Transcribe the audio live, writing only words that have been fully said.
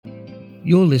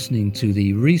You're listening to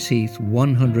the Reaseheath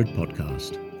 100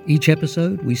 podcast. Each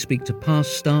episode, we speak to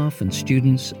past staff and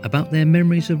students about their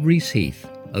memories of Reaseheath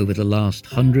over the last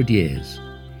 100 years.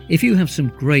 If you have some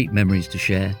great memories to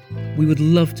share, we would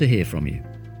love to hear from you.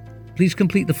 Please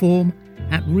complete the form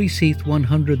at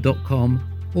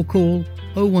reaseheath100.com or call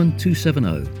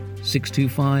 01270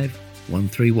 625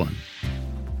 131.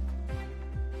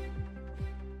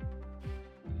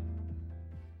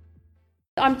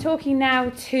 I'm talking now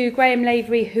to Graeme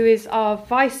Lavery, who is our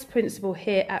Vice Principal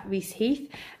here at Reaseheath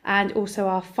and also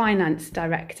our Finance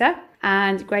Director.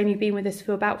 And Graeme, you've been with us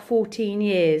for about 14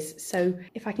 years. So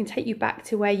if I can take you back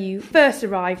to where you first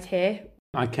arrived here.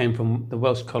 I came from the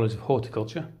Welsh College of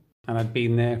Horticulture and I'd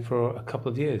been there for a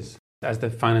couple of years as the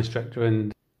Finance Director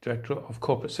and Director of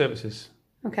Corporate Services.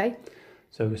 Okay.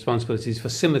 So responsibilities for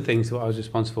similar things to what I was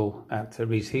responsible at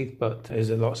Reaseheath, but it is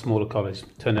a lot smaller college.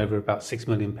 Turnover about £6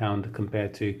 million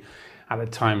compared to, at the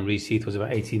time, Reaseheath was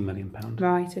about £18 million.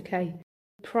 Right, okay.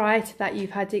 Prior to that,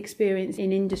 you've had experience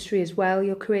in industry as well.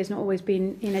 Your career's not always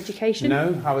been in education?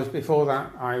 No, before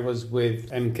that, I was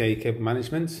with MK Cable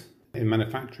Management in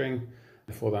manufacturing.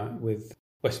 Before that, with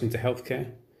Westminster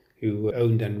Healthcare, who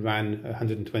owned and ran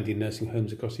 120 nursing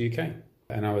homes across the UK.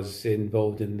 And I was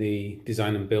involved in the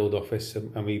design and build office,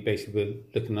 and we basically were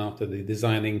looking after the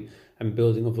designing and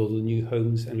building of all the new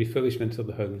homes and refurbishment of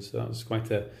the homes. So that was quite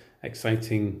an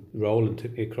exciting role and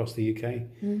took me across the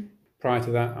UK. Prior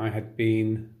to that, I had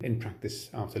been in practice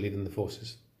after leaving the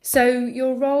forces. So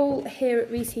your role here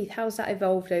at Reaseheath, how's that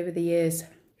evolved over the years?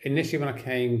 Initially, when I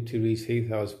came to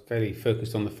Reaseheath, I was very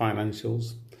focused on the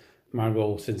financials. My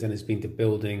role since then has been to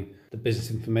building the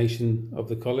business information of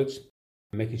the college,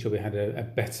 making sure we had a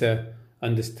better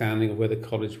understanding of where the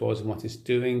college was and what it's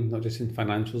doing, not just in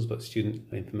financials, but student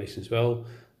information as well,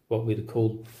 what we'd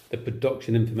call the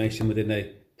production information within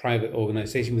a private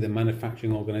organisation, within a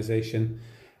manufacturing organisation,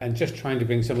 and just trying to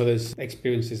bring some of those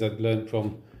experiences I'd learned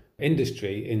from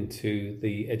industry into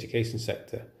the education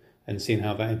sector and seeing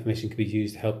how that information could be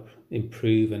used to help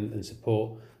improve and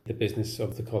support the business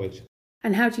of the college.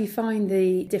 And how do you find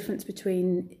the difference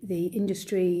between the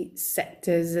industry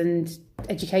sectors and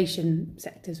education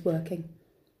sectors working?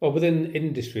 Well, within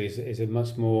industry is a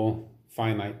much more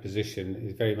finite position.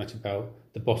 It's very much about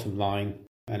the bottom line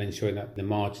and ensuring that the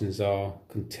margins are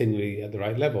continually at the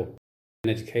right level.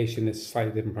 In education, it's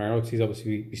slightly different priorities.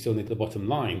 Obviously, we still need the bottom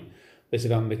line, but it's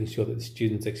about making sure that the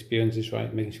student's experience is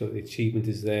right, making sure that the achievement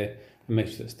is there, and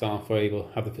making sure that staff are able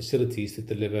to have the facilities to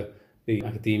deliver the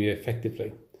academia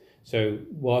effectively. So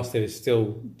whilst there is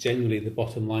still generally the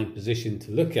bottom line position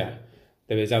to look at,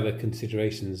 there is other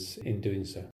considerations in doing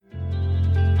so.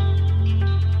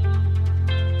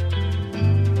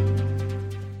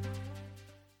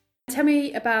 Tell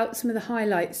me about some of the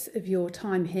highlights of your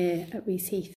time here at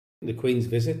Reaseheath. The Queen's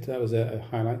visit, that was a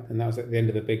highlight, and that was at the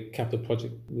end of a big capital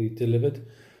project we delivered.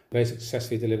 Very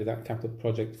successfully delivered that capital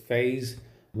project phase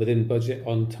within budget,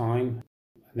 on time.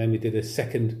 And then we did a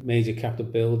second major capital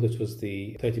build, which was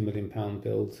the £30 million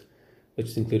build,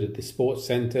 which included the sports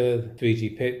centre, the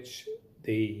 3G pitch,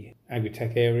 the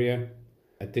agri-tech area,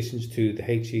 additions to the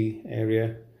HE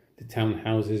area, the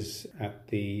townhouses at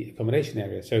the accommodation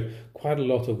area. So quite a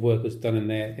lot of work was done in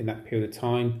there in that period of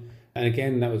time. And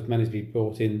again, that was managed to be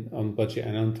brought in on budget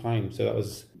and on time. So that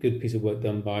was a good piece of work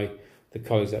done by the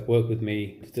colleagues that worked with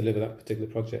me to deliver that particular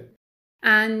project.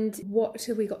 And what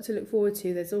have we got to look forward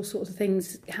to? There's all sorts of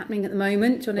things happening at the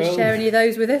moment. Do you want to share any of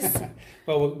those with us?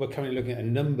 Well, we're currently looking at a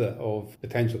number of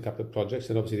potential capital projects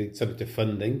and obviously subject to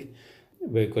funding.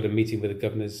 We've got a meeting with the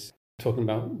governors talking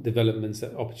about developments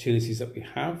and opportunities that we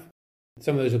have.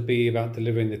 Some of those will be about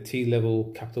delivering the T-level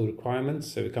capital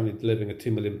requirements. So we're currently delivering a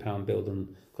 £2 million build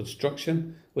and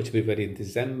construction, which will be ready in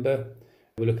December.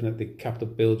 We're looking at the capital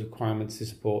build requirements to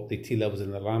support the T-levels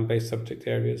in the land-based subject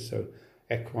areas. So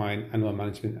equine, animal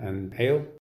management and ale.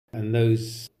 And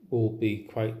those will be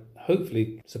quite,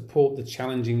 hopefully, support the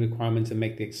challenging requirements and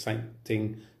make the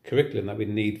exciting curriculum that we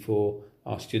need for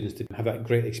our students to have that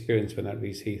great experience when at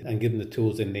Reaseheath and give them the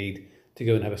tools they need to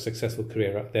go and have a successful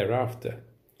career thereafter.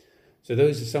 So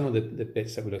those are some of the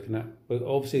bits that we're looking at. We're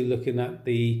obviously looking at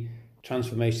the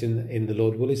transformation in the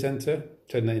Lord Woolley Centre,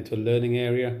 turning that into a learning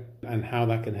area and how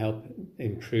that can help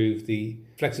improve the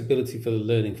flexibility for the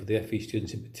learning for the FE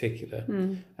students in particular.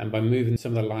 And by moving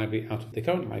some of the library out of the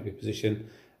current library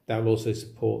position, that will also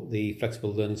support the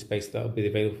flexible learning space that will be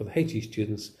available for the HE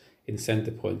students in Centre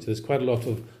Point. So there's quite a lot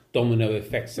of domino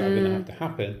effects that are going to have to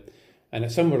happen. And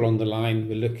at somewhere along the line,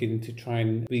 we're looking to try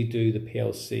and redo the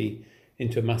PLC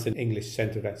into a massive English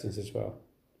Centre of Excellence as well.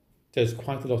 There's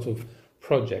quite a lot of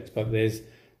projects, but there's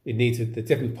we need the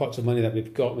different pots of money that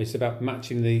we've got. It's about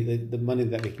matching the money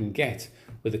that we can get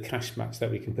with the cash match that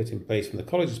we can put in place from the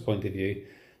college's point of view,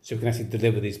 so we can actually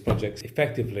deliver these projects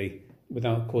effectively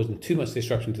without causing too much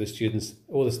disruption to the students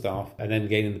or the staff, and then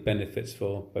gaining the benefits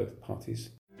for both parties.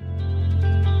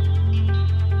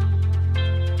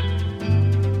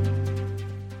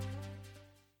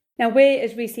 Now, we're,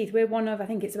 as Reaseheath, we're one of, I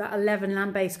think it's about 11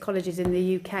 land-based colleges in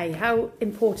the UK. How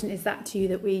important is that to you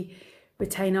that we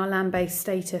retain our land-based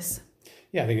status?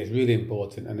 Yeah, I think it's really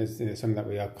important, and it's something that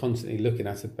we are constantly looking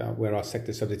at about where our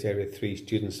sector subject area 3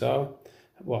 students are,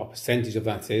 what our percentage of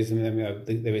that is. I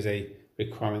mean, there is a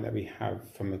requirement that we have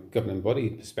from a governing body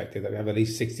perspective that we have at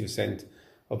least 60%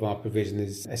 of our provision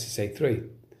is SSA 3.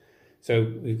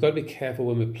 So we've got to be careful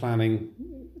when we're planning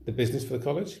the business for the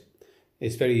college.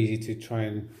 It's very easy to try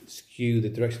and skew the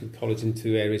direction of the college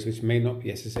into areas which may not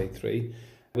be SSA 3,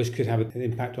 which could have an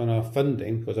impact on our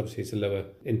funding, because obviously it's a lower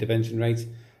intervention rate.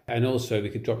 And also we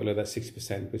could drop below that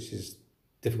 60%, which is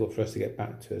difficult for us to get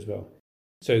back to as well.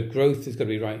 So growth has got to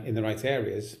be right in the right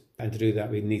areas. And to do that,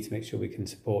 we need to make sure we can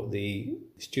support the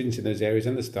students in those areas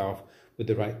and the staff with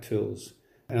the right tools.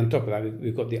 And on top of that,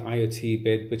 we've got the IoT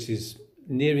bid, which is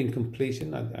nearing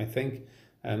completion, I think.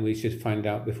 And we should find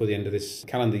out before the end of this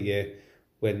calendar year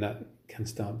when that can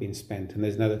start being spent. And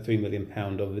there's another £3 million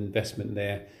of investment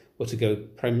there, or to go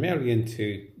primarily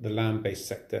into the land-based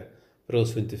sector, but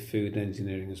also into food and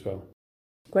engineering as well.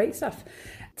 Great stuff.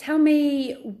 Tell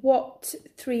me what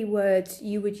 3 words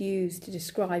you would use to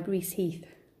describe Reaseheath.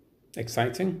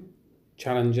 Exciting,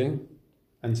 challenging,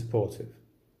 and supportive.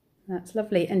 That's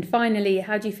lovely. And finally,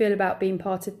 how do you feel about being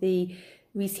part of the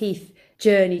Reaseheath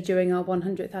journey during our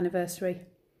 100th anniversary?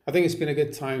 I think it's been a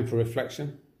good time for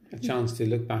reflection, a chance to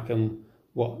look back on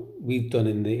what we've done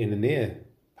in the near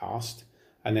past,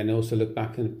 and then also look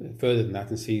back and further than that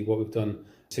and see what we've done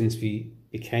since we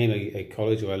became a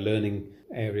college or a learning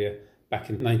area back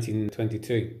in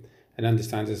 1922, and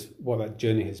understand what that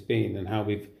journey has been and how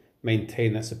we've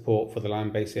maintained that support for the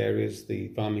land-based areas, the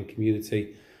farming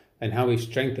community, and how we've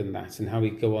strengthened that, and how we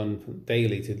go on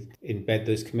daily to embed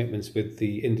those commitments with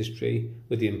the industry,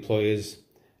 with the employers,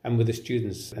 and with the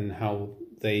students, and how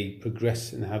they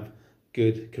progress and have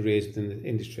good careers within the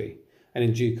industry. And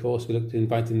in due course, we look to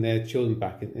inviting their children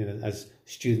back as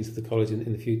students of the college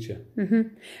in the future. Mm-hmm.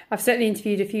 I've certainly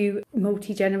interviewed a few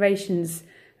multi-generations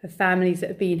of families that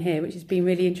have been here, which has been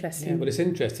really interesting. Yeah, well, it's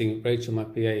interesting. Rachel, my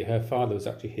PA, her father was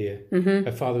actually here. Mm-hmm.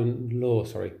 Her father-in-law,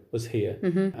 was here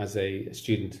as a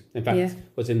student. In fact,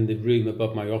 was in the room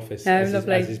above my office as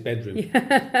his bedroom.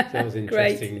 Yeah. So that was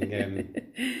interesting.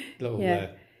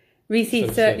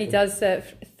 Reaseheath certainly does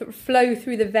flow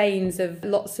through the veins of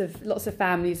lots of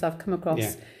families I've come across.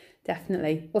 Yeah.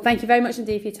 Definitely. Well, thank you very much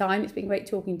indeed for your time. It's been great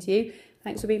talking to you.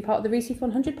 Thanks for being part of the Reaseheath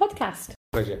 100 podcast.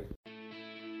 Pleasure.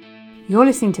 You're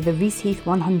listening to the Reaseheath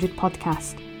 100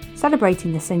 podcast,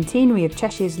 celebrating the centenary of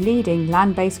Cheshire's leading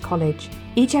land-based college.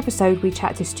 Each episode we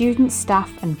chat to students, staff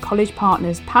and college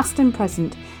partners past and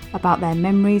present about their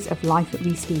memories of life at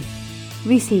Reaseheath.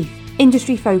 Reaseheath,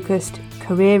 industry focused,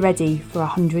 career ready for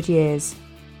 100 years.